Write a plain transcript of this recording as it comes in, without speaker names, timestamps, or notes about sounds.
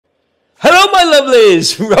my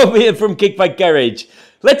lovelies, Rob here from Kickbackgarage.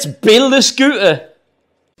 Let's build a scooter.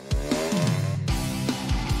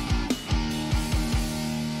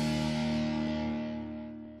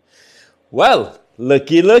 Well,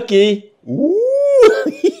 looky.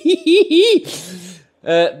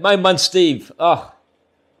 My man Steve,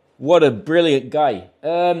 what a brilliant guy.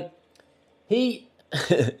 He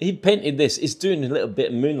painted this. He's doing a little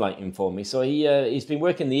bit of moonlighting for me. So he's been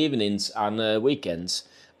working the evenings and weekends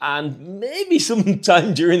and maybe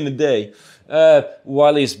sometime during the day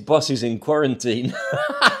while his boss is in quarantine.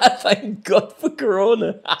 Thank God for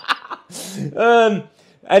Corona.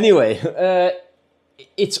 Anyway,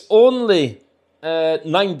 it's only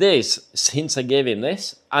 9 days since I gave him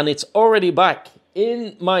this, and it's already back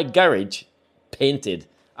in my garage, painted,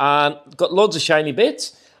 and got loads of shiny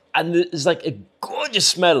bits, and there's like a gorgeous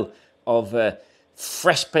smell of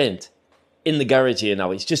fresh paint in the garage here now.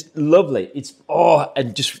 It's just lovely. It's,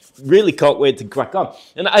 and just really can't wait to crack on.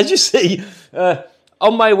 And as you see,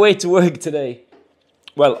 on my way to work today,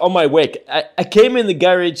 well, on my way, I came in the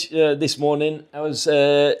garage this morning. I was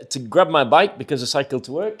to grab my bike because I cycled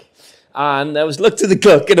to work. And I was looked at the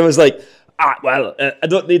clock and I was like, I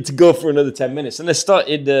don't need to go for another 10 minutes. And I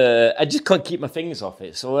started, I just can't keep my fingers off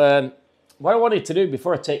it. So what I wanted to do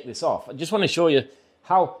before I take this off, I just want to show you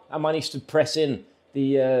how I managed to press in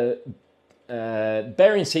the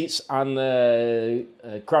bearing seats and the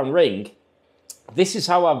crown ring. This is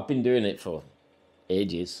how I've been doing it for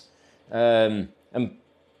ages. And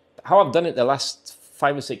how I've done it the last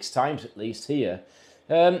 5 or 6 times at least here.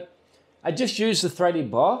 I just use the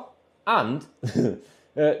threaded bar. And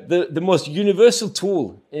the most universal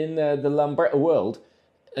tool in the Lambretta world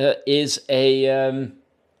is a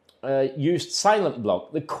used silent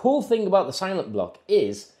block. The cool thing about the silent block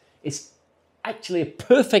is it's actually a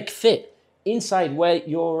perfect fit inside where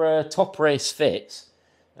your top race fits.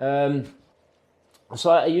 So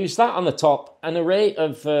I use that on the top, an array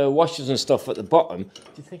of washers and stuff at the bottom. Do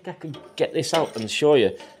you think I could get this out and show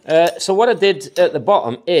you? So what I did at the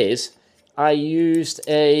bottom is I used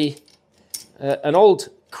an old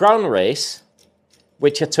crown race,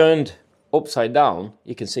 which I turned upside down.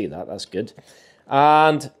 You can see that, that's good.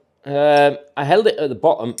 And I held it at the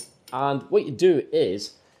bottom, and what you do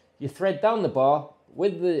is you thread down the bar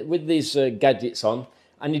with these gadgets on,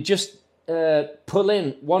 and you just pull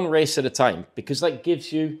in one race at a time, because that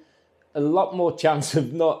gives you a lot more chance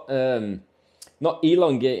of not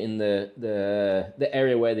elongating the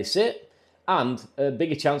area where they sit, and a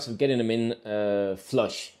bigger chance of getting them in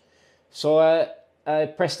flush. So I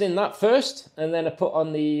pressed in that first, and then I put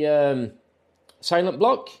on the silent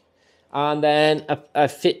block, and then I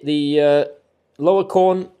fit the lower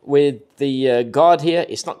cone with the guard here.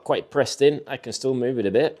 It's not quite pressed in. I can still move it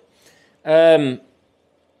a bit. And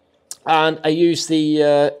I used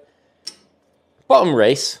the bottom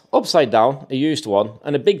race upside down, a used one,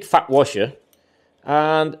 and a big fat washer,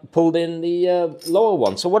 and pulled in the lower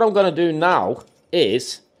one. So what I'm going to do now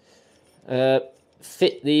is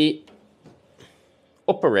fit the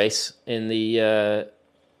upper race in the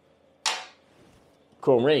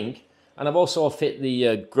chrome ring, and I've also fit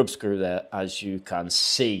the grub screw there, as you can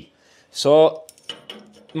see. So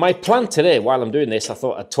my plan today, while I'm doing this, I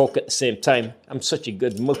thought I'd talk at the same time. I'm such a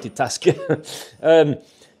good multitasker.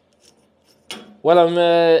 While I'm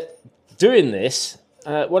doing this,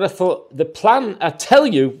 what I thought, the plan, I tell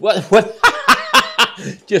you, what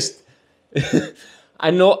just,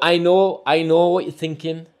 I know what you're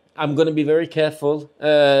thinking. I'm going to be very careful.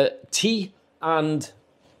 Tea and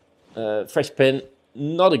fresh paint,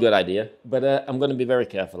 not a good idea, but I'm going to be very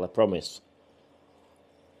careful, I promise.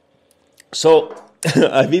 So,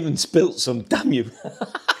 I've even spilt some, damn you.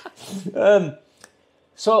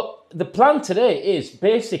 So, the plan today is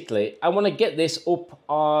basically, I want to get this up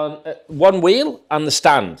on one wheel and the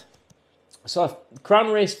stand. So,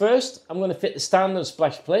 crown race first, I'm going to fit the stand and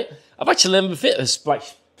splash plate. I've actually never fit a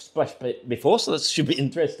splash plate before, so that should be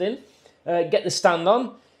interesting. Get the stand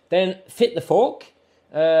on, then fit the fork,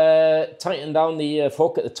 tighten down the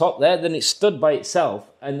fork at the top there, then it's stood by itself,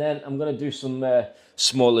 and then I'm going to do some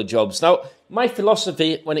smaller jobs. Now, my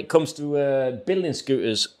philosophy when it comes to building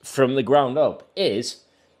scooters from the ground up is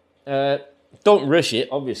don't rush it,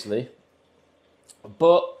 obviously,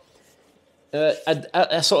 but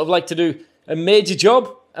I sort of like to do a major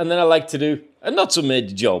job, and then I like to do a not so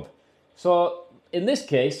major job. So in this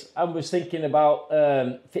case, I was thinking about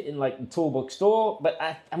fitting like the toolbox door, but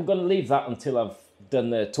I'm going to leave that until I've done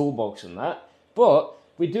the toolbox and that. But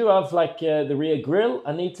we do have like the rear grille.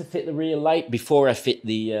 I need to fit the rear light before I fit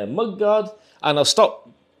the mud guard, and I'll stop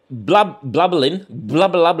blabbling,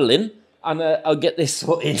 and I'll get this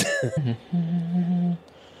sorted.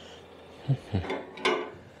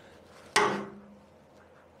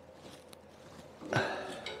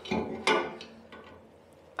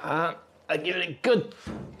 And I give it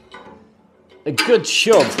a good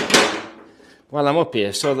shove while I'm up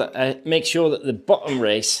here, so that I make sure that the bottom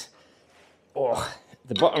race,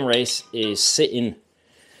 the bottom race is sitting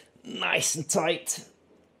nice and tight.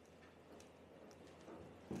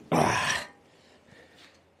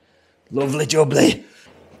 Lovely jubbly.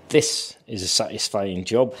 This is a satisfying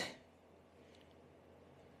job.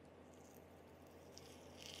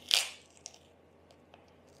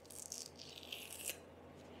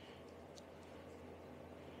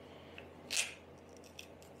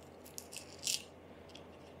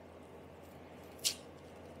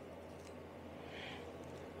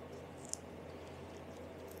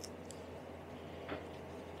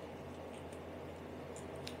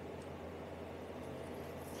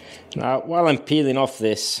 Now, while I'm peeling off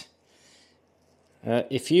this,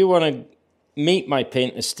 if you want to meet my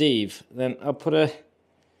painter Steve, then I'll put a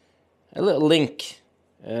little link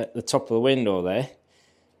at the top of the window there,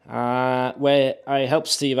 where I help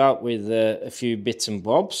Steve out with a few bits and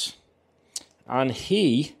bobs. And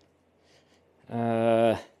he is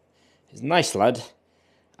a nice lad,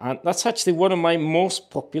 and that's actually one of my most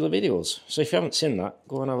popular videos. So if you haven't seen that,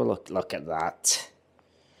 go and have a look. Look at that.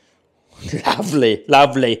 Lovely,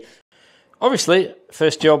 lovely. Obviously,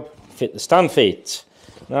 first job, fit the stand feet.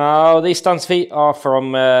 Now, these stand feet are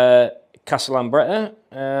from Castle Lambretta.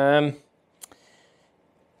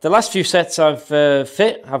 The last few sets I've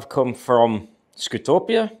fit have come from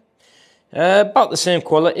Screwtopia. About the same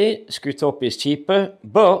quality. Screwtopia is cheaper,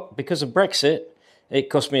 but because of Brexit, it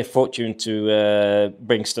cost me a fortune to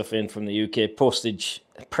bring stuff in from the UK. Postage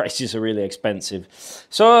prices are really expensive.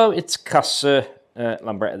 So it's Castle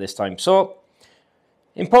Lambretta this time. So,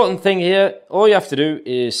 important thing here, all you have to do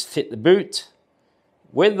is fit the boot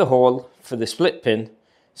with the hole for the split pin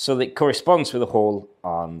so that it corresponds with the hole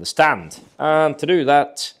on the stand. And to do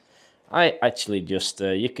that, I actually just,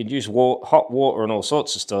 you could use hot water and all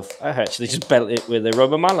sorts of stuff. I actually just belt it with a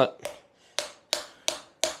rubber mallet.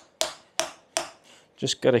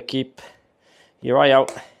 Just got to keep your eye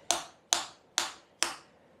out.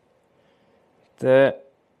 There.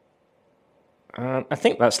 And I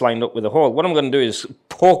think that's lined up with the hole. What I'm going to do is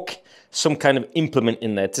poke some kind of implement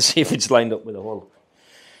in there to see if it's lined up with the hole.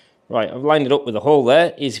 Right, I've lined it up with the hole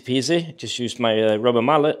there, easy peasy. Just used my rubber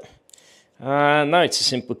mallet. And now it's a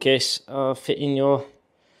simple case of fitting your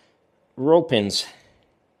roll pins.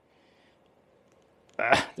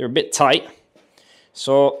 They're a bit tight.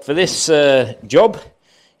 So for this job,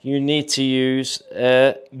 you need to use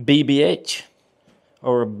BBH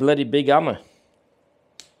or a bloody big hammer.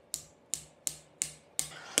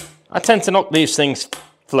 I tend to knock these things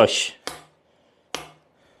flush.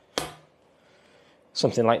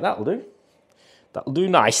 Something like that will do. That'll do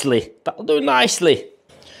nicely. That'll do nicely.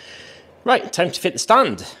 Right, time to fit the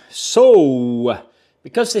stand. So,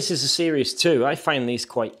 because this is a Series 2, I find these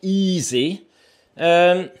quite easy.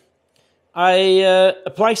 I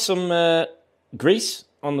apply some grease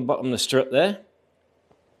on the bottom of the strut there.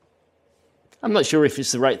 I'm not sure if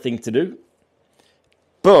it's the right thing to do,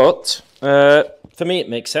 but for me it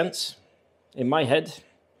makes sense in my head.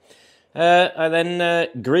 I then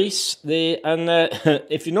grease and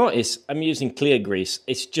if you notice, I'm using clear grease.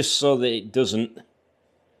 It's just so that it doesn't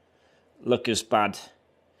look as bad.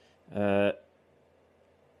 And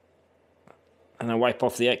I wipe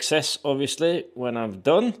off the excess, obviously, when I've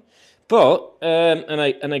done. But and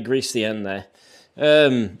I grease the end there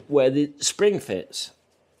where the spring fits.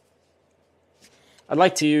 I'd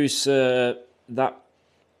like to use that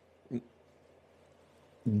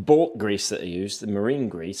boat grease that I use, the marine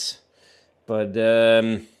grease. But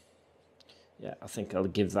yeah, I think I'll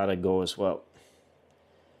give that a go as well.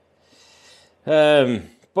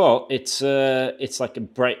 But it's like a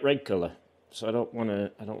bright red color, so I don't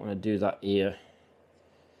want to do that here.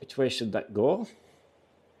 Which way should that go?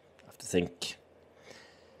 I have to think.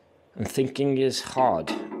 And thinking is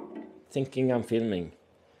hard. Thinking I'm filming.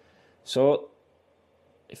 So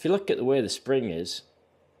if you look at the way the spring is,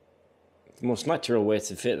 the most natural way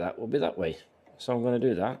to fit that will be that way. So I'm going to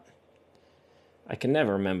do that. I can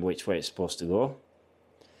never remember which way it's supposed to go.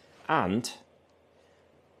 And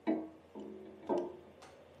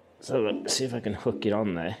so let's see if I can hook it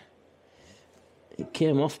on there. It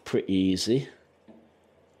came off pretty easy.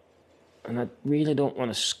 And I really don't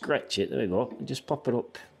want to scratch it. There we go. Just pop it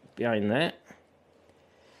up behind there.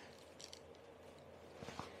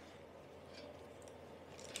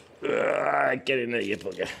 Get in there, you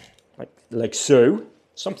bugger. Like so.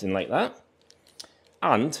 Something like that.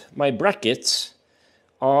 And my brackets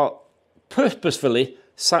are purposefully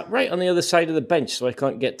sat right on the other side of the bench, so I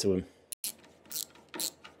can't get to him.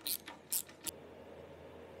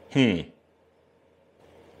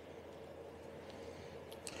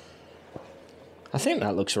 I think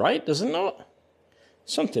that looks right, does it not?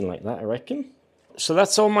 Something like that, I reckon. So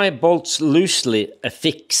that's all my bolts loosely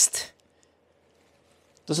affixed.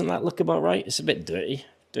 Doesn't that look about right? It's a bit dirty.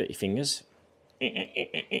 Dirty fingers.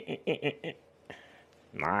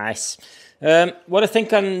 Nice. What I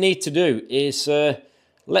think I need to do is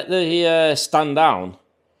let the stand down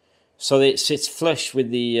so that it sits flush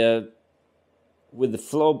with the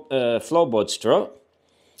floorboard strut.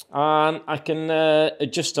 And I can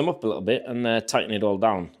adjust them up a little bit and tighten it all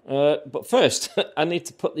down. But first, I need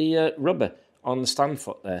to put the rubber on the stand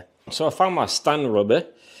foot there. So I found my stand rubber,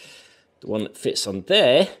 the one that fits on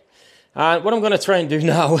there. And what I'm going to try and do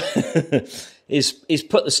now is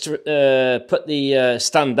put the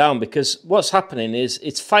stand down, because what's happening is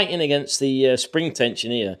it's fighting against the spring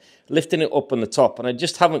tension here, lifting it up on the top, and I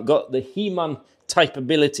just haven't got the He-Man type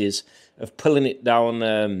abilities of pulling it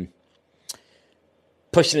down.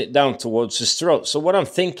 Pushing it down towards the strut. So what I'm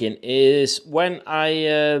thinking is when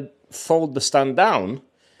I fold the stand down,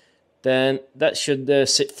 then that should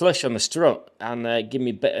sit flush on the strut and give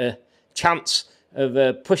me better chance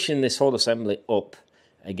of pushing this whole assembly up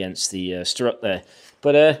against the strut there.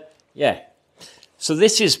 But yeah, so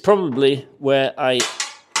this is probably where I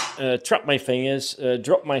trap my fingers,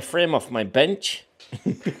 drop my frame off my bench.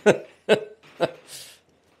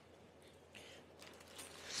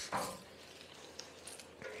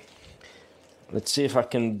 Let's see if I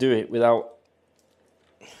can do it without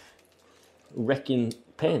wrecking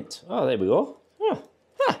paint. Oh, there we go. Oh,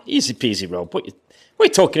 easy peasy, Rob. What are you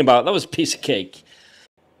talking about? That was a piece of cake.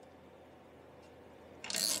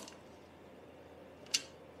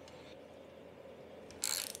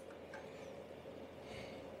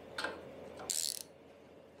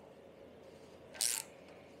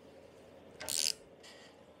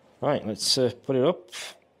 Right, let's put it up.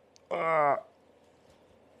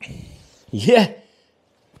 Yeah,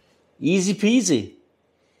 easy peasy.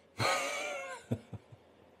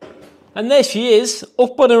 And there she is,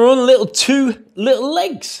 up on her own two little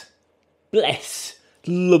legs. Bless,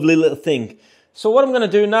 lovely little thing. So what I'm going to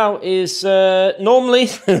do now is, normally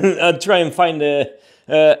I'd try and find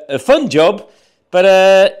a fun job,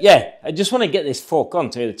 but yeah, I just want to get this fork on,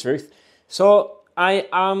 to tell you the truth. So I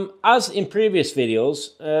am, as in previous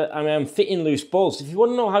videos, I am fitting loose bolts. If you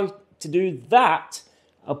want to know how to do that,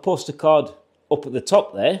 I'll post a card up at the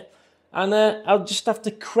top there, and I'll just have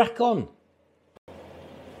to crack on.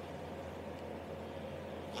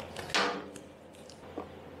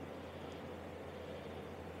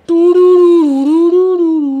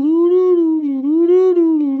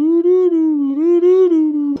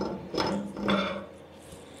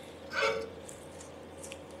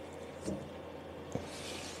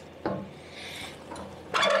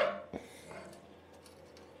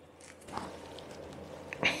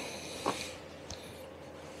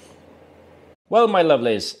 Well, my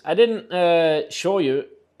lovelies, I didn't show you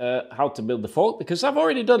how to build the fork because I've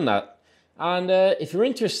already done that. And if you're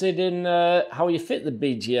interested in how you fit the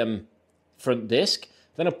BGM front disc,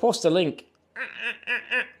 then I'll post a link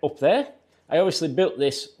up there. I obviously built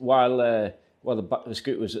this while the back of the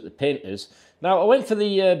scooter was at the painters. Now, I went for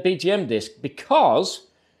the BGM disc because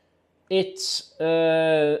it's,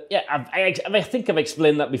 yeah, I think I've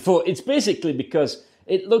explained that before. It's basically because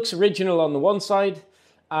it looks original on the one side,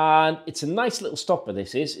 and it's a nice little stopper,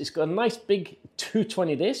 this is. It's got a nice big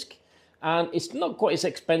 220 disc, and it's not quite as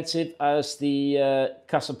expensive as the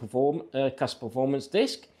Casa Performance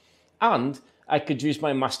disc. And I could use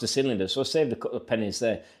my master cylinder, so I saved a couple of pennies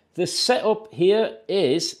there. The setup here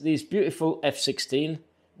is these beautiful F16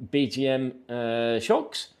 BGM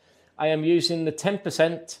shocks. I am using the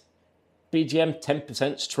 10% BGM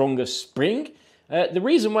 10% stronger spring. The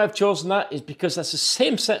reason why I've chosen that is because that's the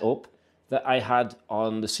same setup that I had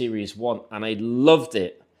on the Series 1, and I loved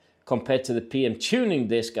it compared to the PM tuning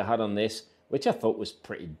disc I had on this, which I thought was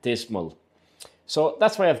pretty dismal. So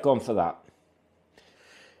that's why I've gone for that.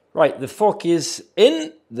 Right, the fork is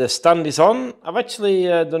in, the stand is on. I've actually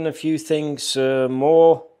done a few things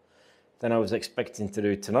more than I was expecting to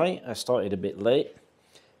do tonight. I started a bit late.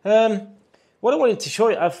 What I wanted to show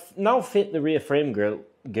you, I've now fit the rear frame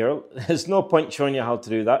girl. There's no point showing you how to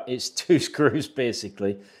do that. It's 2 screws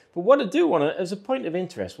basically. But what I do want to, as a point of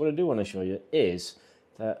interest, what I do want to show you is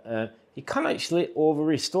that you can actually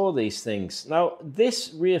over-restore these things. Now,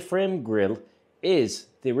 this rear frame grille is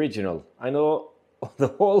the original. I know the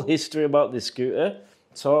whole history about this scooter,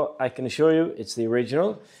 so I can assure you it's the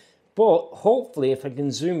original. But hopefully, if I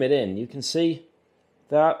can zoom it in, you can see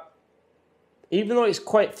that even though it's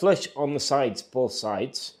quite flush on the sides, both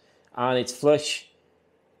sides, and it's flush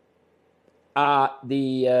at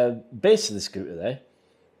the base of the scooter there,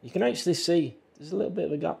 you can actually see there's a little bit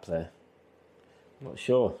of a gap there. I'm not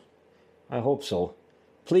sure. I hope so.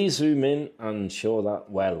 Please zoom in and show that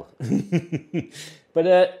well.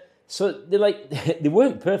 But so they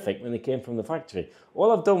weren't perfect when they came from the factory.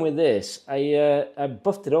 All I've done with this, I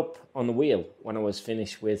buffed it up on the wheel when I was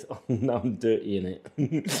finished with. Oh, now I'm dirty in it.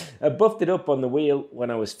 I buffed it up on the wheel when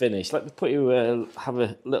I was finished. Let me put you have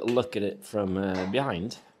a little look at it from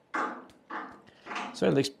behind. So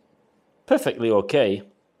it looks perfectly okay,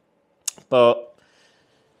 but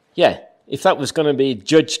yeah, if that was going to be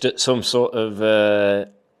judged at some sort of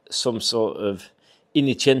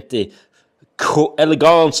innocente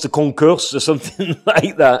elegance de concours or something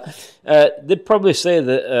like that, they'd probably say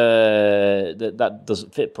that that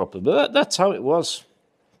doesn't fit properly. But that's how it was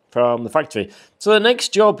from the factory. So the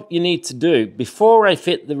next job you need to do before I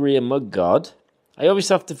fit the rear mudguard, I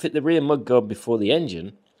obviously have to fit the rear mudguard before the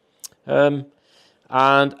engine, and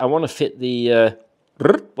I want to fit the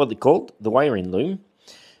what they called the wiring loom.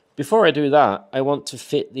 Before I do that, I want to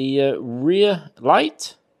fit the rear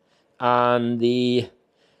light and the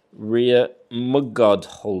rear mudguard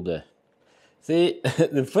holder.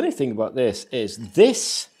 The funny thing about this is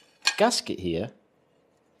this gasket here,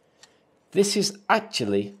 this is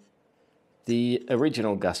actually the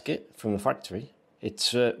original gasket from the factory.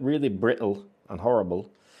 It's really brittle and horrible.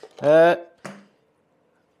 I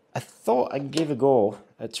thought I'd give a go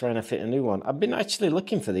at trying to fit a new one. I've been actually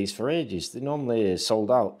looking for these for ages. They're normally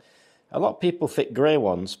sold out. A lot of people fit grey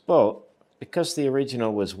ones, but because the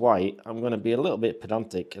original was white, I'm going to be a little bit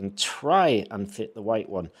pedantic and try and fit the white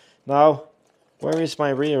one. Now, where is my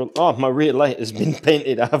rear? Oh, my rear light has been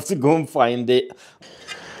painted. I have to go and find it.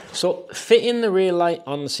 So, fitting the rear light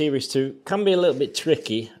on the Series 2 can be a little bit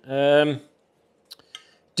tricky.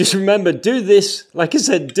 Just remember, do this, like I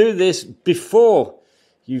said, do this before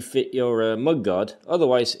you fit your mudguard.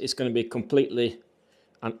 Otherwise, it's going to be completely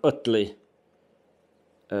and utterly,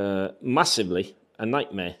 massively a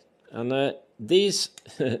nightmare. And these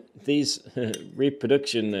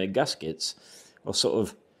reproduction gaskets are sort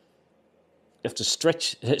of, you have to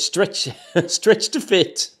stretch to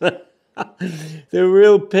fit. They're a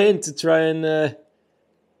real pain to try and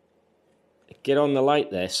get on the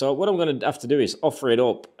light there. So what I'm going to have to do is offer it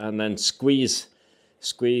up and then squeeze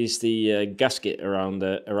the gasket around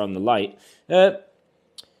the light.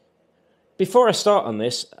 Before I start on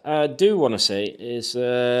this, I do want to say is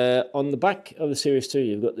on the back of the Series 2,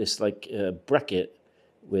 you've got this like bracket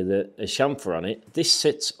with a chamfer on it. This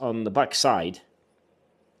sits on the back side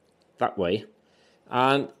that way,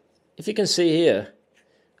 and if you can see here,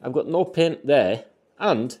 I've got no paint there,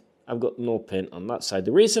 and I've got no paint on that side.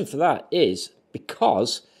 The reason for that is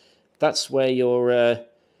because that's where your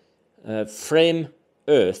frame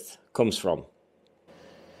earth comes from.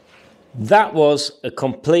 That was a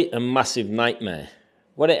complete and massive nightmare.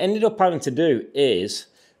 What I ended up having to do is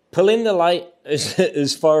pull in the light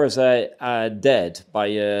as far as I dared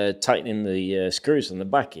by tightening the screws on the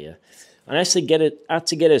back here. And I actually had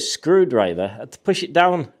to get a screwdriver. I had to push it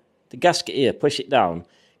down, the gasket here, push it down,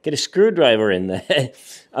 get a screwdriver in there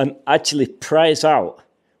and actually prise out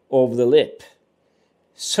over the lip.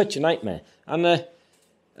 Such a nightmare. And at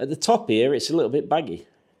the top here, it's a little bit baggy.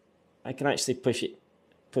 I can actually push it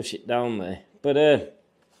down there. But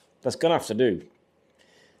that's going to have to do.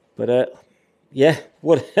 But yeah,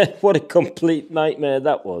 what a complete nightmare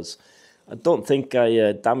that was. I don't think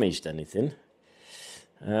I damaged anything.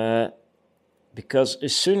 Because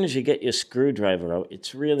as soon as you get your screwdriver out,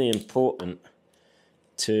 it's really important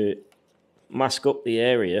to mask up the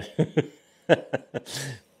area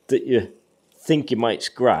that you think you might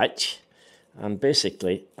scratch. And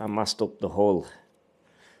basically, I masked up the whole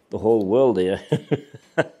world here.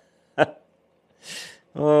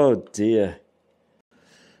 Oh dear.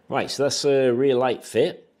 Right, so that's a rear light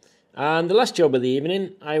fit. And the last job of the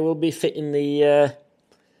evening, I will be fitting the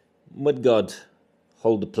mudguard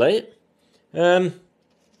holder plate. You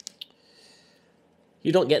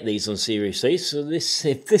don't get these on Series C, so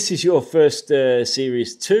if this is your first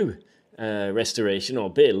Series 2 restoration or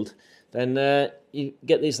build, then you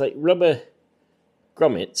get these like rubber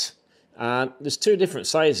grommets, and there's two different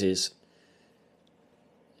sizes.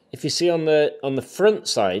 If you see on the front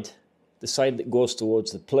side, the side that goes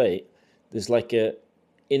towards the plate, there's like a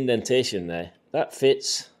indentation there. That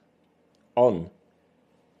fits on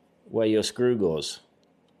where your screw goes.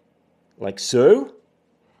 Like so.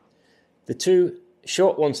 The two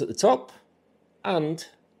short ones at the top and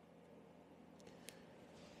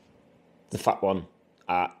the fat one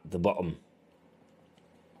at the bottom.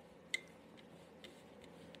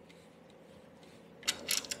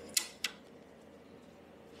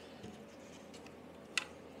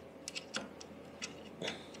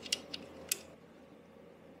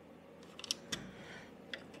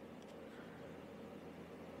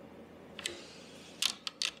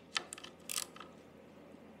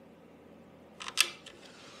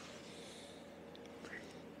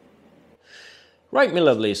 Right, my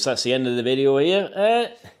lovelies, that's the end of the video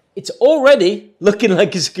here. It's already looking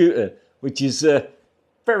like a scooter, which is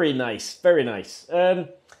very nice, very nice.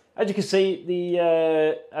 As you can see,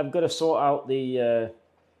 I've got to sort out the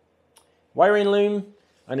wiring loom.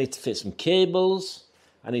 I need to fit some cables.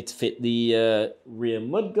 I need to fit the rear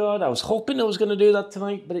mudguard. I was hoping I was going to do that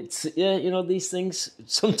tonight, but it's, yeah, you know, these things,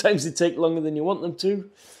 sometimes they take longer than you want them to.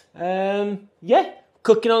 Yeah,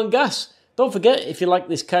 cooking on gas. Don't forget, if you like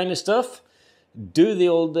this kind of stuff, do the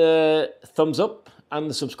old thumbs up and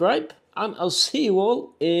the subscribe, and I'll see you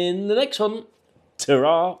all in the next one.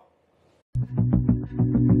 Ta-ra!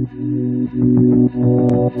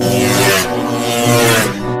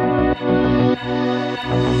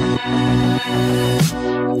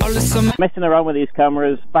 Messing around with these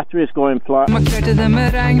cameras, batteries going flat. Markerte det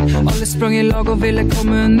med regn, alle sprang I lag og ville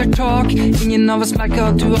komme under tak. Ingen av oss merket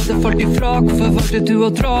at du hadde falt I frak, for valgte du å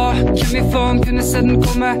dra. Hvem I faen kunne se den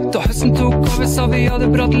komme? Da høsten tok over, sa vi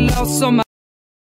hadde bra til oss sommer.